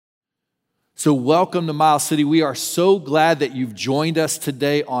So welcome to Miles City. We are so glad that you've joined us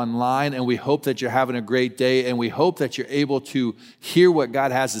today online, and we hope that you're having a great day, and we hope that you're able to hear what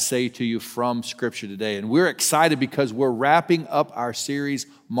God has to say to you from Scripture today. And we're excited because we're wrapping up our series,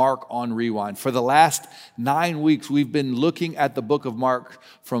 Mark on Rewind. For the last 9 weeks, we've been looking at the book of Mark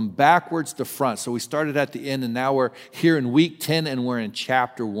from backwards to front. So we started at the end, and now we're here in week 10, and we're in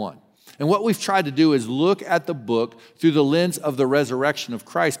chapter 1. And what we've tried to do is look at the book through the lens of the resurrection of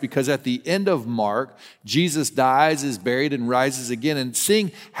Christ, because at the end of Mark, Jesus dies, is buried, and rises again, and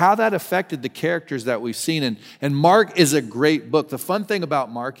seeing how that affected the characters that we've seen. And Mark is a great book. The fun thing about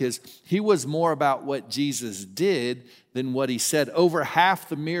Mark is he was more about what Jesus did than what he said. Over half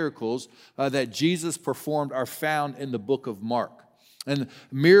the miracles that Jesus performed are found in the book of Mark. And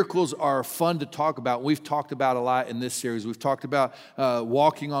miracles are fun to talk about. We've talked about a lot in this series. We've talked about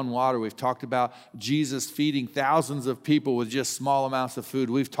walking on water. We've talked about Jesus feeding thousands of people with just small amounts of food.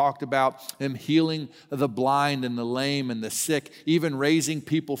 We've talked about him healing the blind and the lame and the sick, even raising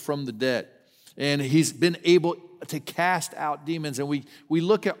people from the dead. And he's been able to cast out demons. And we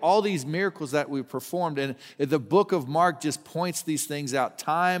look at all these miracles that we've performed. And the book of Mark just points these things out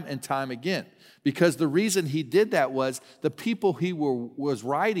time and time again. Because the reason he did that was the people he was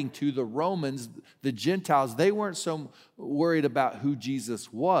writing to, the Romans, the Gentiles, they weren't so worried about who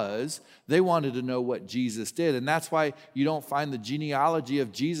Jesus was. They wanted to know what Jesus did. And that's why you don't find the genealogy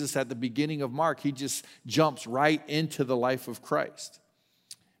of Jesus at the beginning of Mark. He just jumps right into the life of Christ.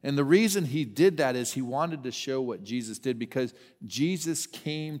 And the reason he did that is he wanted to show what Jesus did, because Jesus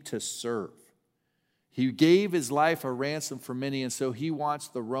came to serve. He gave his life a ransom for many, and so he wants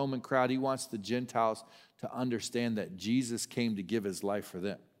the Roman crowd, he wants the Gentiles to understand that Jesus came to give his life for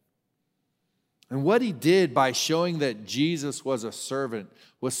them. And what he did by showing that Jesus was a servant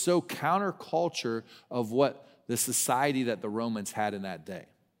was so counterculture of what the society that the Romans had in that day.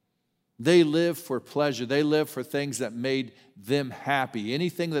 They lived for pleasure. They lived for things that made them happy.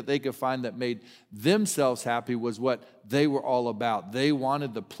 Anything that they could find that made themselves happy was what they were all about. They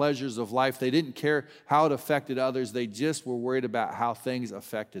wanted the pleasures of life. They didn't care how it affected others. They just were worried about how things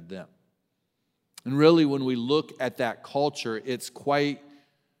affected them. And really, when we look at that culture, it's quite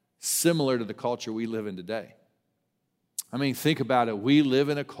similar to the culture we live in today. I mean, think about it. We live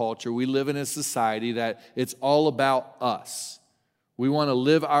in a culture, we live in a society that it's all about us. We want to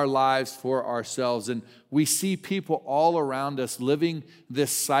live our lives for ourselves. And we see people all around us living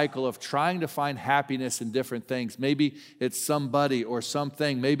this cycle of trying to find happiness in different things. Maybe it's somebody or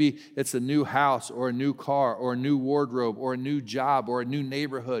something. Maybe it's a new house or a new car or a new wardrobe or a new job or a new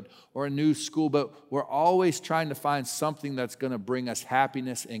neighborhood or a new school. But we're always trying to find something that's going to bring us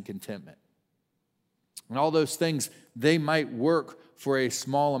happiness and contentment. And all those things, they might work for a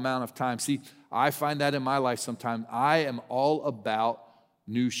small amount of time. See, I find that in my life sometimes. I am all about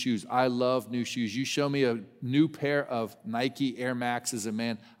new shoes. I love new shoes. You show me a new pair of Nike Air Maxes, and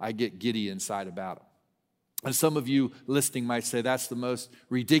man, I get giddy inside about them. And some of you listening might say, that's the most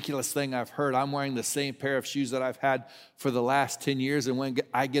ridiculous thing I've heard. I'm wearing the same pair of shoes that I've had for the last 10 years, and when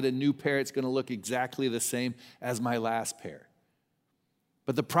I get a new pair, it's going to look exactly the same as my last pair.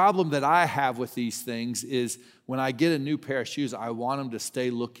 But the problem that I have with these things is when I get a new pair of shoes, I want them to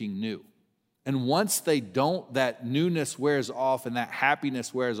stay looking new. And once they don't, that newness wears off and that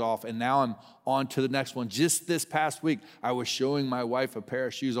happiness wears off, and now I'm on to the next one. Just this past week, I was showing my wife a pair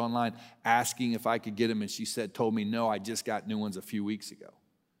of shoes online, asking if I could get them, and she told me, no, I just got new ones a few weeks ago.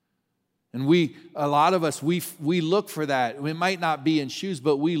 And a lot of us, we look for that. It might not be in shoes,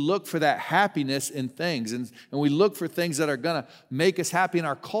 but we look for that happiness in things. And we look for things that are going to make us happy. And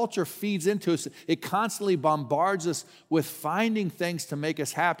our culture feeds into us. It constantly bombards us with finding things to make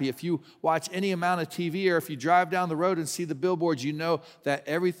us happy. If you watch any amount of TV or if you drive down the road and see the billboards, you know that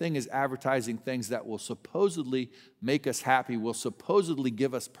everything is advertising things that will supposedly make us happy, will supposedly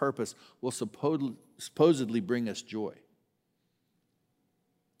give us purpose, will supposedly bring us joy.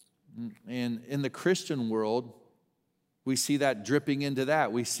 And in the Christian world, we see that dripping into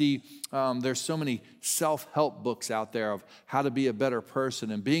that. We see there's so many self-help books out there of how to be a better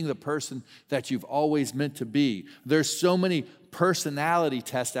person and being the person that you've always meant to be. There's so many personality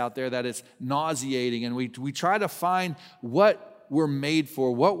tests out there that it's nauseating, and we try to find what we're made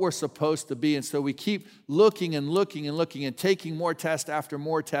for, what we're supposed to be. And so we keep looking and looking and looking and taking more test after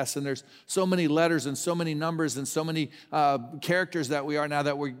more tests. And there's so many letters and so many numbers and so many characters that we are now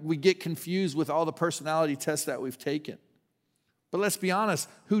that we get confused with all the personality tests that we've taken. But let's be honest,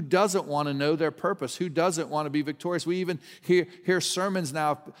 who doesn't want to know their purpose? Who doesn't want to be victorious? We even hear sermons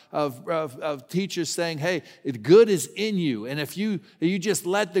now of teachers saying, hey, the good is in you. And if you just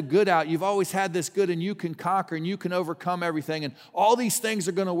let the good out, you've always had this good and you can conquer and you can overcome everything. And all these things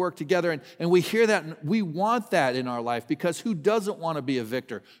are going to work together. And we hear that and we want that in our life, because who doesn't want to be a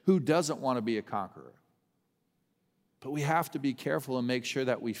victor? Who doesn't want to be a conqueror? But we have to be careful and make sure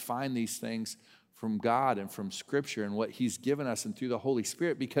that we find these things from God and from Scripture and what He's given us and through the Holy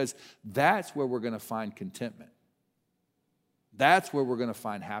Spirit, because that's where we're going to find contentment. That's where we're going to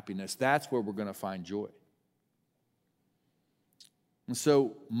find happiness. That's where we're going to find joy. And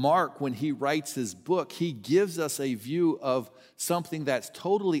so Mark, when he writes his book, he gives us a view of something that's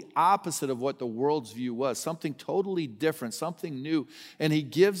totally opposite of what the world's view was, something totally different, something new. And he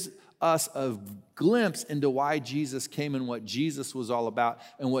gives us a glimpse into why Jesus came and what Jesus was all about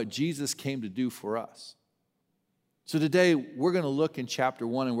and what Jesus came to do for us. So today we're going to look in chapter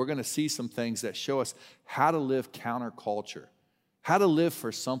 1 and we're going to see some things that show us how to live counterculture, how to live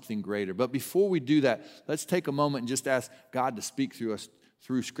for something greater. But before we do that, let's take a moment and just ask God to speak through us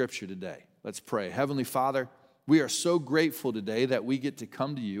through Scripture today. Let's pray. Heavenly Father, we are so grateful today that we get to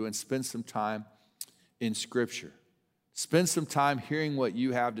come to you and spend some time in Scripture. Spend some time hearing what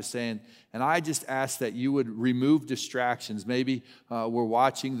you have to say. And I just ask that you would remove distractions. Maybe we're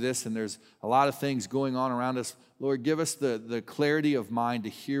watching this and there's a lot of things going on around us. Lord, give us the clarity of mind to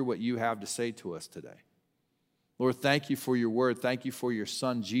hear what you have to say to us today. Lord, thank you for your word. Thank you for your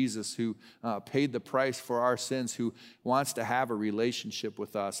son, Jesus, who paid the price for our sins, who wants to have a relationship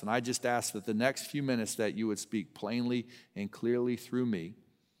with us. And I just ask that the next few minutes that you would speak plainly and clearly through me.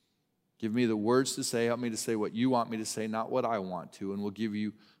 Give me the words to say. Help me to say what you want me to say, not what I want to. And we'll give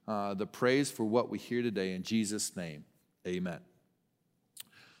you the praise for what we hear today. In Jesus' name, amen.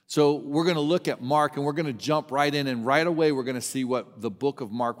 So we're going to look at Mark, and we're going to jump right in. And right away, we're going to see what the book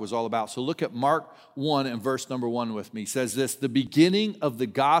of Mark was all about. So look at Mark 1 and verse number 1 with me. It says this: the beginning of the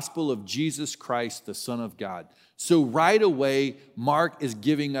gospel of Jesus Christ, the Son of God. So right away, Mark is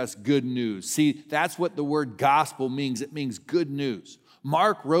giving us good news. See, that's what the word gospel means. It means good news.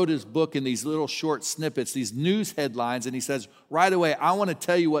 Mark wrote his book in these little short snippets, these news headlines, and he says, right away, I want to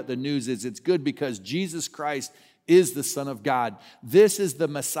tell you what the news is. It's good because Jesus Christ is the Son of God. This is the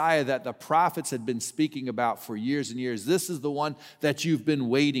Messiah that the prophets had been speaking about for years and years. This is the one that you've been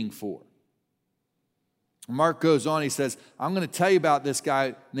waiting for. Mark goes on, he says, I'm going to tell you about this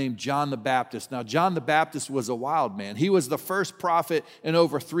guy named John the Baptist. Now, John the Baptist was a wild man. He was the first prophet in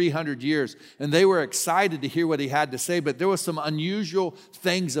over 300 years, and they were excited to hear what he had to say, but there was some unusual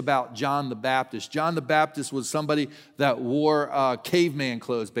things about John the Baptist. John the Baptist was somebody that wore caveman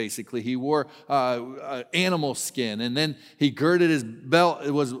clothes, basically. He wore animal skin, and then he girded his belt.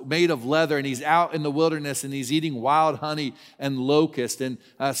 It was made of leather, and he's out in the wilderness, and he's eating wild honey and locust. And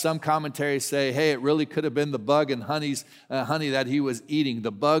some commentaries say, hey, it really could have been the bug and honey that he was eating,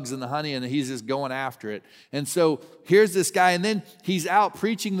 the bugs and the honey, and he's just going after it. And so here's this guy, and then he's out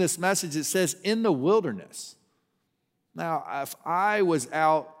preaching this message that says, in the wilderness. Now, if I was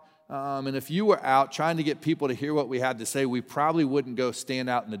out, and if you were out trying to get people to hear what we had to say, we probably wouldn't go stand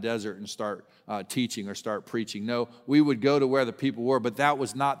out in the desert and start teaching or start preaching. No, we would go to where the people were, but that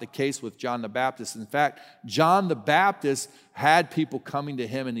was not the case with John the Baptist. In fact, John the Baptist had people coming to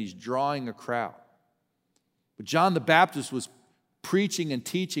him, and he's drawing a crowd. But John the Baptist was preaching and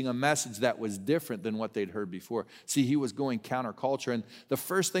teaching a message that was different than what they'd heard before. See, he was going counterculture. And the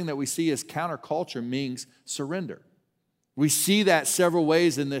first thing that we see is counterculture means surrender. We see that several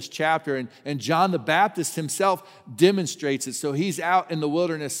ways in this chapter, and John the Baptist himself demonstrates it. So he's out in the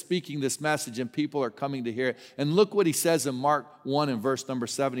wilderness speaking this message, and people are coming to hear it. And look what he says in Mark 1 and verse number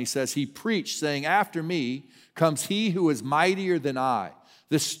 7. He says, he preached, saying, after me comes he who is mightier than I,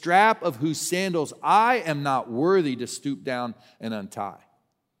 the strap of whose sandals I am not worthy to stoop down and untie.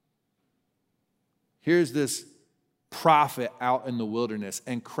 Here's this prophet out in the wilderness,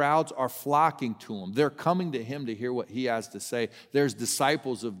 and crowds are flocking to him. They're coming to him to hear what he has to say. There's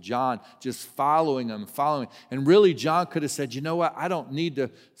disciples of John just following him. And really, John could have said, you know what? I don't need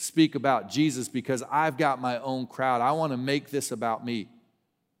to speak about Jesus because I've got my own crowd. I want to make this about me.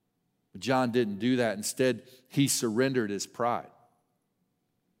 But John didn't do that. Instead, he surrendered his pride.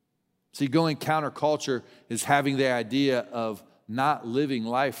 See, going counterculture is having the idea of not living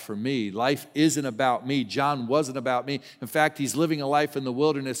life for me. Life isn't about me. John wasn't about me. In fact, he's living a life in the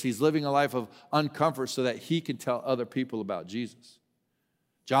wilderness. He's living a life of uncomfort so that he can tell other people about Jesus.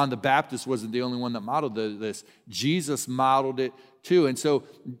 John the Baptist wasn't the only one that modeled this. Jesus modeled it too. And so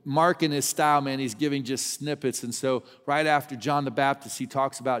Mark in his style, man, he's giving just snippets. And so right after John the Baptist, he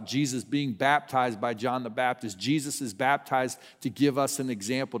talks about Jesus being baptized by John the Baptist. Jesus is baptized to give us an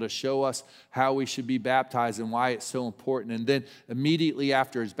example, to show us how we should be baptized and why it's so important. And then immediately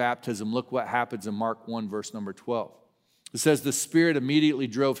after his baptism, look what happens in Mark 1, verse number 12. It says, the Spirit immediately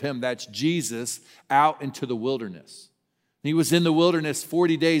drove him, that's Jesus, out into the wilderness. He was in the wilderness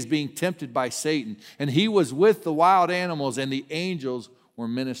 40 days being tempted by Satan, and he was with the wild animals, and the angels were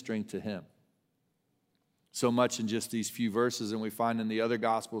ministering to him. So much in just these few verses, and we find in the other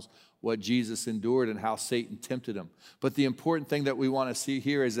Gospels what Jesus endured and how Satan tempted him. But the important thing that we want to see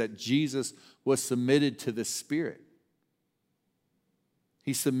here is that Jesus was submitted to the Spirit.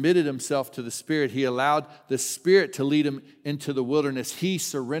 He submitted himself to the Spirit. He allowed the Spirit to lead him into the wilderness. He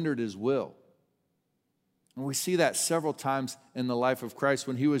surrendered his will. And we see that several times in the life of Christ.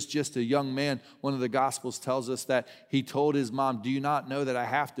 When he was just a young man, one of the Gospels tells us that he told his mom, do you not know that I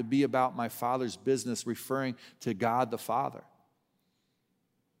have to be about my Father's business, referring to God the Father?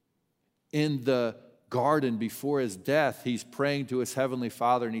 In the garden before his death, he's praying to his heavenly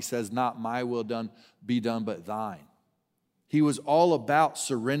Father, and he says, not my will be done, but thine. He was all about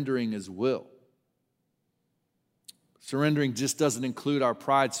surrendering his will. Surrendering just doesn't include our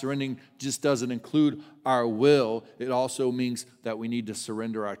pride. Surrendering just doesn't include our will. It also means that we need to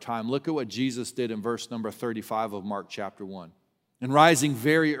surrender our time. Look at what Jesus did in verse number 35 of Mark chapter 1. And rising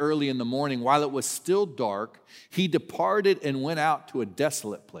very early in the morning, while it was still dark, he departed and went out to a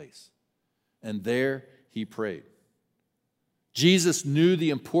desolate place. And there he prayed. Jesus knew the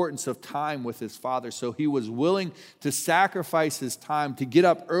importance of time with his Father, so he was willing to sacrifice his time, to get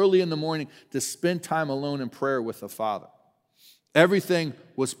up early in the morning, to spend time alone in prayer with the Father. Everything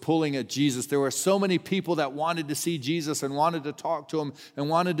was pulling at Jesus. There were so many people that wanted to see Jesus and wanted to talk to him and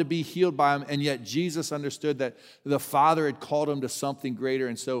wanted to be healed by him, and yet Jesus understood that the Father had called him to something greater,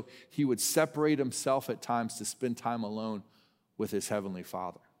 and so he would separate himself at times to spend time alone with his heavenly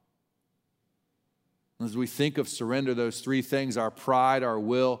Father. As we think of surrender, those three things, our pride, our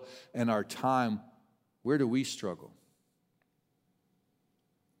will, and our time, where do we struggle?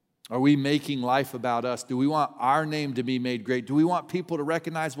 Are we making life about us? Do we want our name to be made great? Do we want people to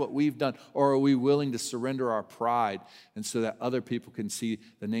recognize what we've done? Or are we willing to surrender our pride and so that other people can see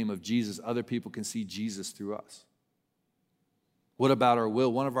the name of Jesus, other people can see Jesus through us? What about our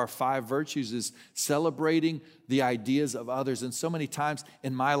will? One of our 5 virtues is celebrating the ideas of others. And so many times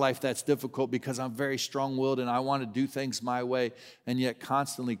in my life that's difficult because I'm very strong-willed and I want to do things my way. And yet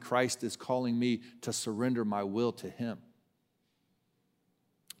constantly Christ is calling me to surrender my will to him.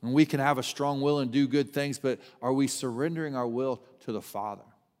 And we can have a strong will and do good things, but are we surrendering our will to the Father?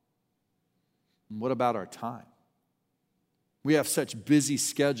 And what about our time? We have such busy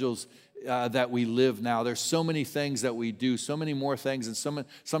schedules that we live now. There's so many things that we do, so many more things, and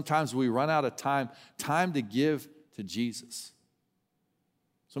sometimes we run out of time to give to Jesus.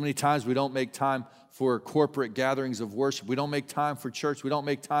 So many times we don't make time for corporate gatherings of worship. We don't make time for church. We don't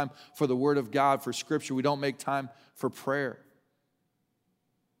make time for the Word of God, for Scripture. We don't make time for prayer.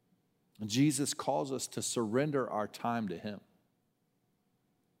 And Jesus calls us to surrender our time to him.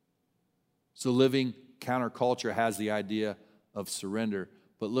 So living counterculture has the idea of surrender.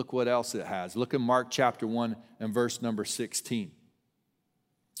 But look what else it has. Look in Mark chapter 1 and verse number 16.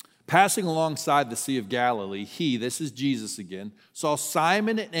 Passing alongside the Sea of Galilee, he, this is Jesus again, saw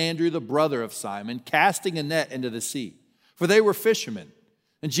Simon and Andrew, the brother of Simon, casting a net into the sea, for they were fishermen.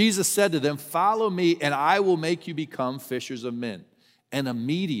 And Jesus said to them, follow me, and I will make you become fishers of men. And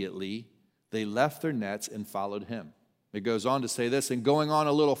immediately they left their nets and followed him. It goes on to say this, and going on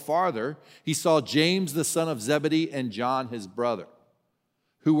a little farther, he saw James, the son of Zebedee, and John, his brother,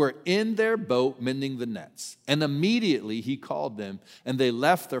 who were in their boat mending the nets. And immediately he called them, and they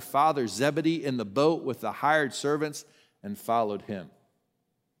left their father Zebedee in the boat with the hired servants and followed him.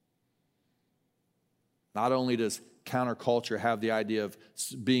 Not only does counterculture have the idea of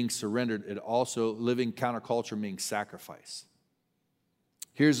being surrendered, it also, living counterculture means sacrifice.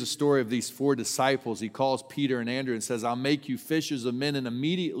 Here's the story of these 4 disciples. He calls Peter and Andrew and says, I'll make you fishers of men. And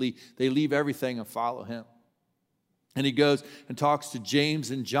immediately they leave everything and follow him. And he goes and talks to James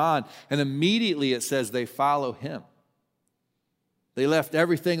and John, and immediately it says they follow him. They left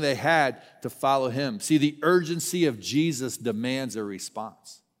everything they had to follow him. See, the urgency of Jesus demands a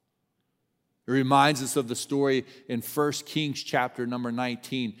response. It reminds us of the story in 1 Kings chapter number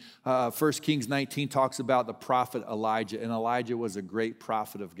 19. 1 Kings 19 talks about the prophet Elijah, and Elijah was a great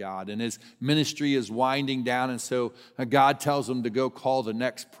prophet of God. And his ministry is winding down, and so God tells him to go call the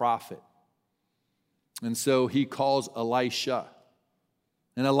next prophet. And so he calls Elisha.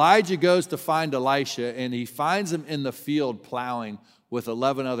 And Elijah goes to find Elisha, and he finds him in the field plowing with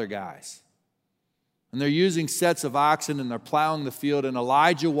 11 other guys. And they're using sets of oxen, and they're plowing the field. And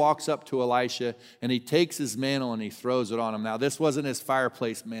Elijah walks up to Elisha, and he takes his mantle and he throws it on him. Now, this wasn't his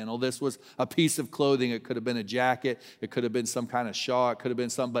fireplace mantle. This was a piece of clothing. It could have been a jacket. It could have been some kind of shawl. It could have been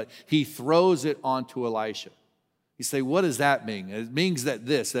something. But he throws it onto Elisha. You say, what does that mean? It means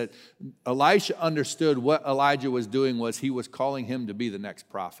that Elisha understood what Elijah was doing was he was calling him to be the next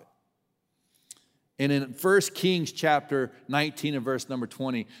prophet. And in 1 Kings chapter 19 and verse number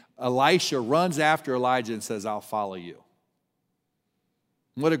 20, Elisha runs after Elijah and says, I'll follow you.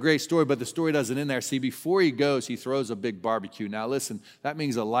 What a great story, but the story doesn't end there. See, before he goes, he throws a big barbecue. Now listen, that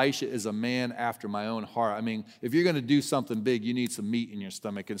means Elisha is a man after my own heart. I mean, if you're going to do something big, you need some meat in your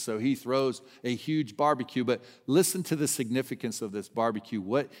stomach. And so he throws a huge barbecue. But listen to the significance of this barbecue.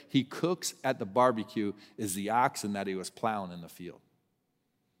 What he cooks at the barbecue is the oxen that he was plowing in the field.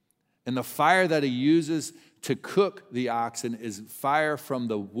 And the fire that he uses to cook the oxen is fire from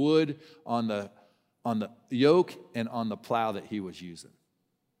the wood on the yoke and on the plow that he was using.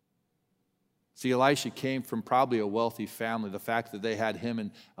 See, Elisha came from probably a wealthy family. The fact that they had him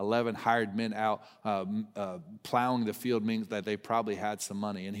and 11 hired men out plowing the field means that they probably had some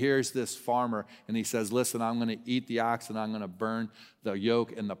money. And here's this farmer, and he says, listen, I'm going to eat the oxen. I'm going to burn the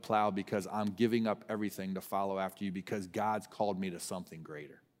yoke and the plow because I'm giving up everything to follow after you because God's called me to something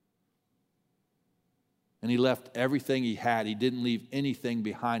greater. And he left everything he had. He didn't leave anything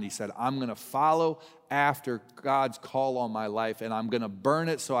behind. He said, I'm going to follow after God's call on my life, and I'm going to burn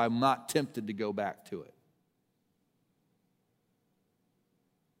it so I'm not tempted to go back to it.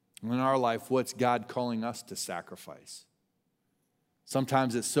 In our life, what's God calling us to sacrifice?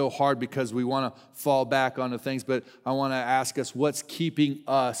 Sometimes it's so hard because we want to fall back onto things, but I want to ask us, what's keeping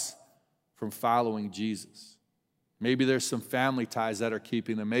us from following Jesus? Maybe there's some family ties that are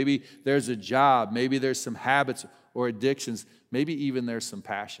keeping them. Maybe there's a job. Maybe there's some habits or addictions. Maybe even there's some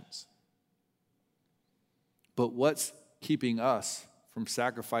passions. But what's keeping us from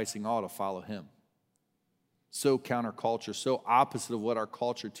sacrificing all to follow him? So counterculture, so opposite of what our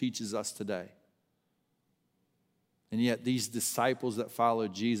culture teaches us today. And yet these disciples that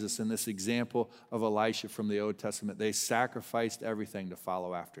followed Jesus in this example of Elisha from the Old Testament, they sacrificed everything to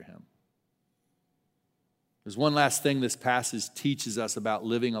follow after him. There's one last thing this passage teaches us about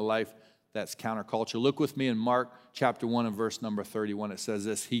living a life that's counterculture. Look with me in Mark chapter 1 and verse number 31. It says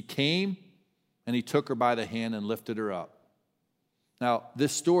this, he came and he took her by the hand and lifted her up. Now,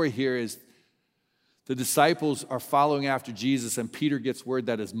 this story here is the disciples are following after Jesus, and Peter gets word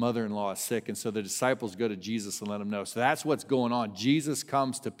that his mother-in-law is sick, and so the disciples go to Jesus and let him know. So that's what's going on. Jesus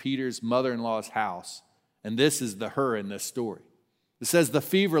comes to Peter's mother-in-law's house, and this is the her in this story. It says the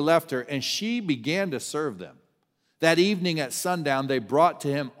fever left her, and she began to serve them. That evening at sundown, they brought to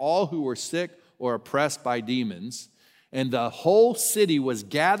him all who were sick or oppressed by demons, and the whole city was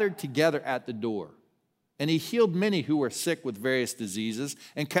gathered together at the door. And he healed many who were sick with various diseases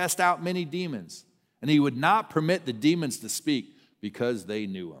and cast out many demons. And he would not permit the demons to speak because they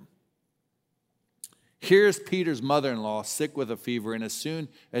knew him. Here's Peter's mother-in-law sick with a fever, and as soon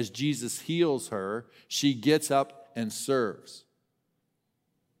as Jesus heals her, she gets up and serves.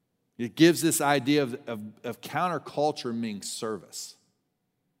 It gives this idea of counterculture meaning service.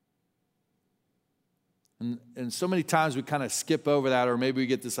 And so many times we kind of skip over that, or maybe we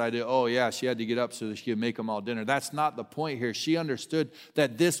get this idea, oh yeah, she had to get up so that she could make them all dinner. That's not the point here. She understood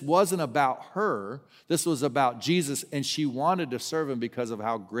that this wasn't about her. This was about Jesus, and she wanted to serve him because of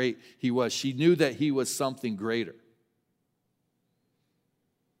how great he was. She knew that he was something greater.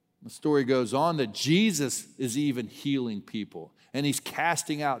 The story goes on that Jesus is even healing people, and he's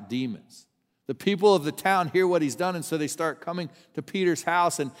casting out demons. The people of the town hear what he's done, and so they start coming to Peter's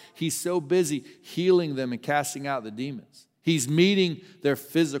house, and he's so busy healing them and casting out the demons. He's meeting their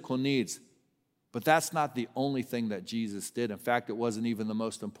physical needs. But that's not the only thing that Jesus did. In fact, it wasn't even the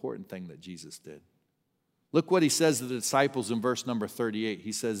most important thing that Jesus did. Look what he says to the disciples in verse number 38.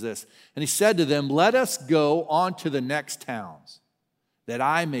 He says this, and he said to them, let us go on to the next towns, that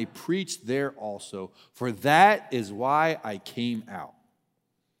I may preach there also, for that is why I came out.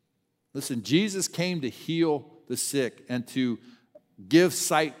 Listen, Jesus came to heal the sick and to give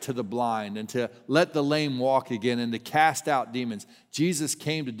sight to the blind and to let the lame walk again and to cast out demons. Jesus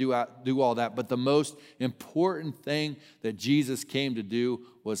came to do all that, but the most important thing that Jesus came to do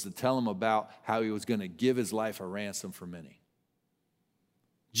was to tell them about how he was going to give his life a ransom for many.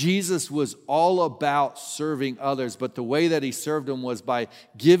 Jesus was all about serving others, but the way that he served them was by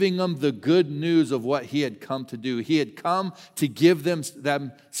giving them the good news of what he had come to do. He had come to give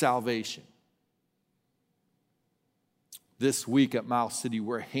them salvation. this week at Miles City,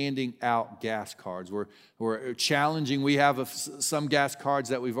 we're handing out gas cards. We're challenging. We have some gas cards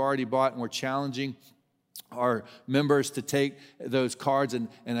that we've already bought, and we're challenging our members to take those cards and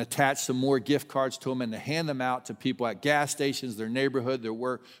attach some more gift cards to them and to hand them out to people at gas stations, their neighborhood, their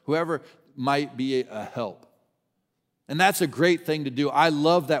work, whoever might be a help. And that's a great thing to do. I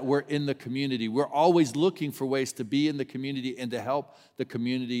love that we're in the community. We're always looking for ways to be in the community and to help the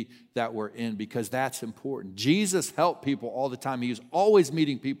community that we're in, because that's important. Jesus helped people all the time. He was always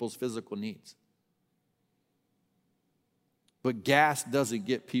meeting people's physical needs. But gas doesn't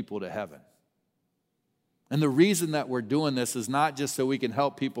get people to heaven. And the reason that we're doing this is not just so we can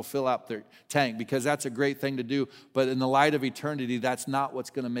help people fill up their tank, because that's a great thing to do, but in the light of eternity, that's not what's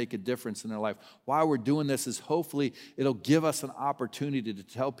going to make a difference in their life. Why we're doing this is hopefully it'll give us an opportunity to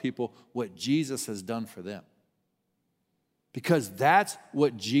tell people what Jesus has done for them. Because that's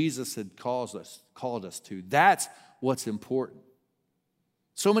what Jesus had called us to. That's what's important.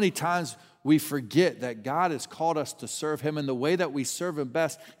 So many times we forget that God has called us to serve Him, and the way that we serve Him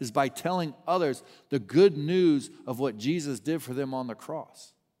best is by telling others the good news of what Jesus did for them on the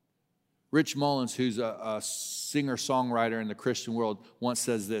cross. Rich Mullins, who's a singer-songwriter in the Christian world, once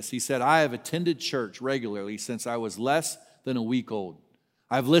says this. He said, "I have attended church regularly since I was less than a week old.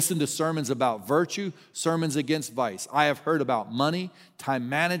 I've listened to sermons about virtue, sermons against vice. I have heard about money, time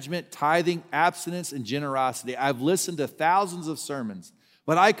management, tithing, abstinence, and generosity. I've listened to thousands of sermons.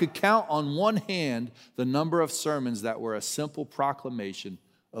 But I could count on one hand the number of sermons that were a simple proclamation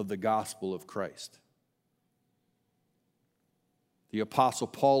of the gospel of Christ." The Apostle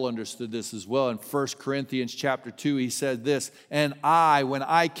Paul understood this as well. In 1 Corinthians chapter 2, he said this, "And I, when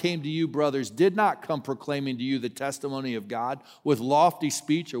I came to you, brothers, did not come proclaiming to you the testimony of God with lofty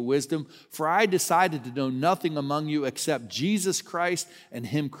speech or wisdom, for I decided to know nothing among you except Jesus Christ and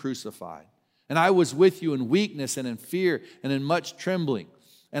Him crucified. And I was with you in weakness and in fear and in much trembling.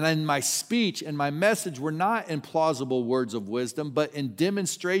 And in my speech and my message were not in plausible words of wisdom, but in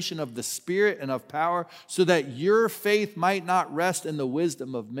demonstration of the Spirit and of power, so that your faith might not rest in the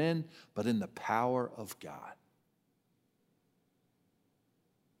wisdom of men, but in the power of God."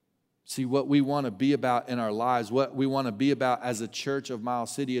 See, what we want to be about in our lives, what we want to be about as a church of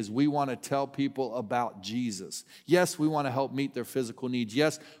Miles City, is we want to tell people about Jesus. Yes, we want to help meet their physical needs.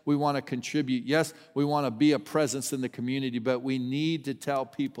 Yes, we want to contribute. Yes, we want to be a presence in the community, but we need to tell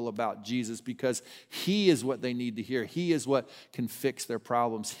people about Jesus, because He is what they need to hear. He is what can fix their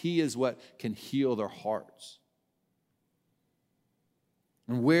problems. He is what can heal their hearts.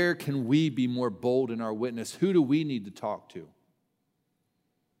 And where can we be more bold in our witness? Who do we need to talk to?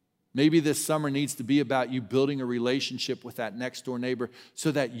 Maybe this summer needs to be about you building a relationship with that next door neighbor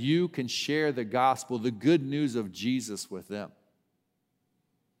so that you can share the gospel, the good news of Jesus with them.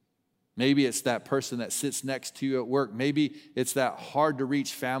 Maybe it's that person that sits next to you at work. Maybe it's that hard to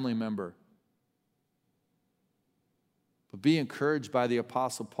reach family member. But be encouraged by the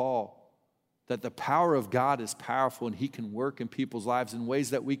Apostle Paul that the power of God is powerful, and He can work in people's lives in ways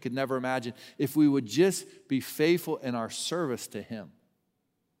that we could never imagine if we would just be faithful in our service to Him.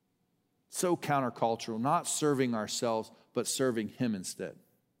 So countercultural, not serving ourselves, but serving Him instead.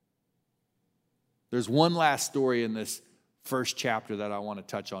 There's one last story in this first chapter that I want to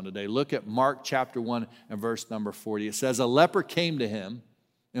touch on today. Look at Mark chapter 1 and verse number 40. It says, "A leper came to Him,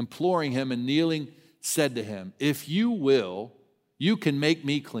 imploring Him, and kneeling said to Him, 'If you will, you can make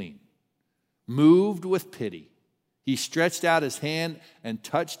me clean.' Moved with pity, He stretched out His hand and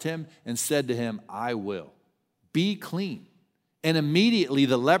touched him and said to him, 'I will. Be clean.' And immediately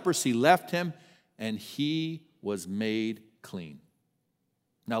the leprosy left him, and he was made clean."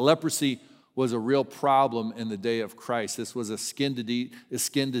 Now, leprosy was a real problem in the day of Christ. This was a skin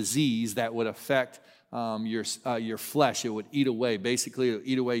disease that would affect your flesh. It would eat away. Basically, it would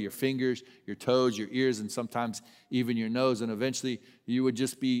eat away your fingers, your toes, your ears, and sometimes even your nose. And eventually, you would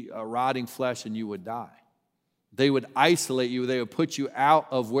just be rotting flesh, and you would die. They would isolate you. They would put you out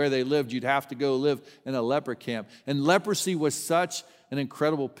of where they lived. You'd have to go live in a leper camp. And leprosy was such an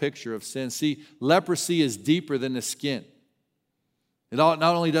incredible picture of sin. See, leprosy is deeper than the skin. It not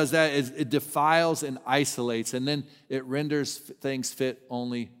only does that, it defiles and isolates, and then it renders things fit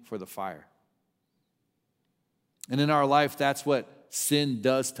only for the fire. And in our life, that's what sin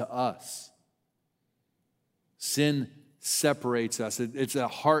does to us. Sin separates us. It's a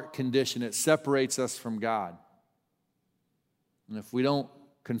heart condition. It separates us from God. And if we don't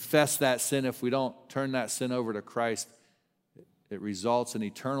confess that sin, if we don't turn that sin over to Christ, it results in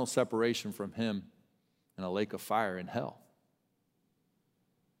eternal separation from Him in a lake of fire in hell.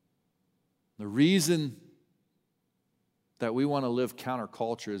 The reason that we want to live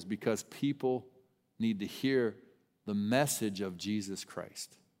counterculture is because people need to hear the message of Jesus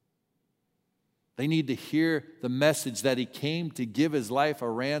Christ. They need to hear the message that he came to give his life a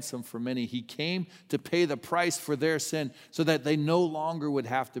ransom for many. He came to pay the price for their sin so that they no longer would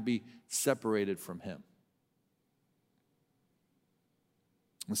have to be separated from him.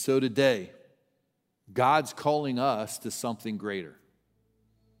 And so today, God's calling us to something greater.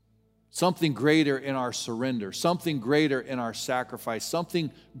 Something greater in our surrender, something greater in our sacrifice, something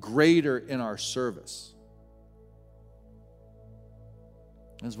greater in our service.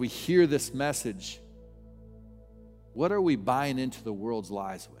 As we hear this message, what are we buying into the world's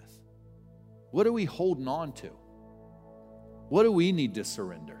lies with? What are we holding on to? What do we need to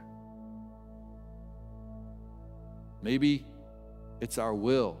surrender? Maybe it's our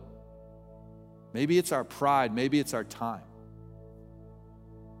will. Maybe it's our pride. Maybe it's our time.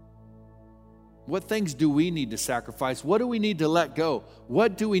 What things do we need to sacrifice? What do we need to let go?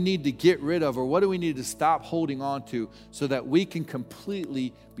 What do we need to get rid of? Or what do we need to stop holding on to so that we can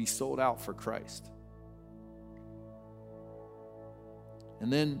completely be sold out for Christ?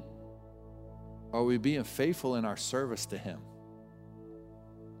 And then, are we being faithful in our service to him?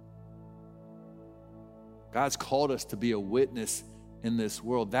 God's called us to be a witness in this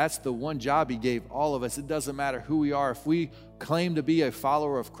world. That's the one job he gave all of us. It doesn't matter who we are. If we claim to be a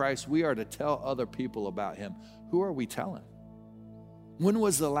follower of Christ, we are to tell other people about him. Who are we telling? When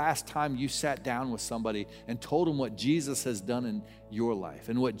was the last time you sat down with somebody and told them what Jesus has done in your life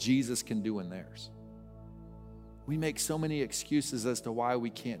and what Jesus can do in theirs? We make so many excuses as to why we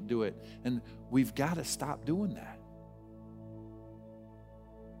can't do it, and we've got to stop doing that.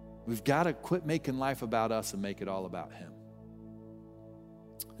 We've got to quit making life about us and make it all about him.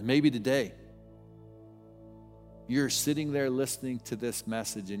 And maybe today, you're sitting there listening to this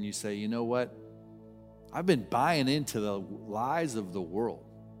message and you say, you know what? I've been buying into the lies of the world.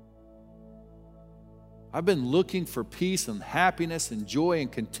 I've been looking for peace and happiness and joy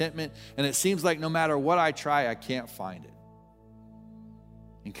and contentment, and it seems like no matter what I try, I can't find it.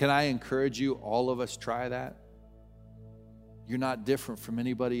 And can I encourage you, all of us try that? You're not different from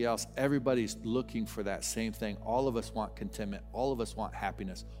anybody else. Everybody's looking for that same thing. All of us want contentment. All of us want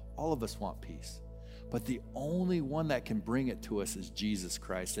happiness. All of us want peace. But the only one that can bring it to us is Jesus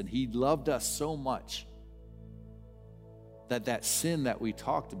Christ. And he loved us so much that sin that we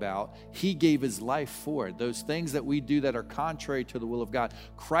talked about, he gave his life for it. Those things that we do that are contrary to the will of God,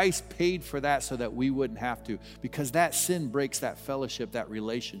 Christ paid for that so that we wouldn't have to, because that sin breaks that fellowship, that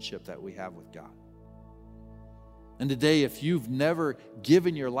relationship that we have with God. And today, if you've never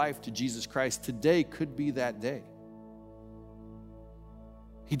given your life to Jesus Christ, today could be that day.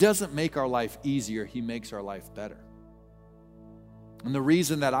 He doesn't make our life easier, he makes our life better. And the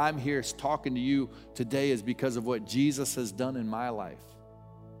reason that I'm here talking to you today is because of what Jesus has done in my life.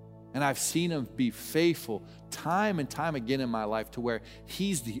 And I've seen him be faithful time and time again in my life to where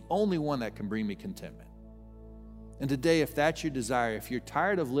he's the only one that can bring me contentment. And today, if that's your desire, if you're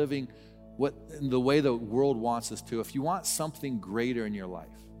tired of living the way the world wants us to, if you want something greater in your life,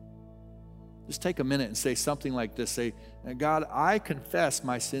 just take a minute and say something like this. Say, God, I confess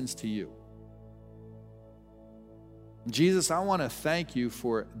my sins to you. Jesus, I want to thank you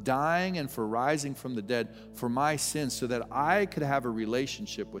for dying and for rising from the dead for my sins so that I could have a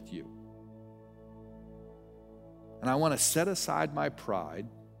relationship with you. And I want to set aside my pride.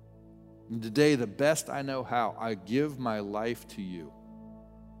 And today, the best I know how, I give my life to you.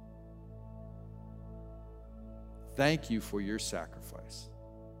 Thank you for your sacrifice.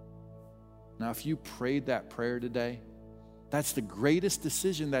 Now, if you prayed that prayer today, that's the greatest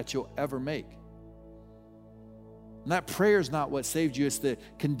decision that you'll ever make. And that prayer is not what saved you. It's the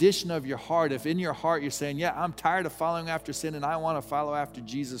condition of your heart. If in your heart you're saying, yeah, I'm tired of following after sin and I want to follow after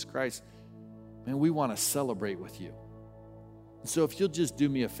Jesus Christ, man, we want to celebrate with you. And so if you'll just do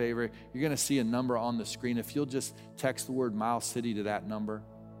me a favor, you're going to see a number on the screen. If you'll just text the word Miles City to that number,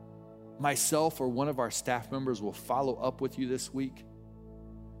 myself or one of our staff members will follow up with you this week.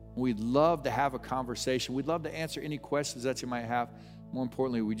 We'd love to have a conversation. We'd love to answer any questions that you might have. More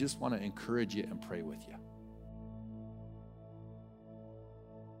importantly, we just want to encourage you and pray with you.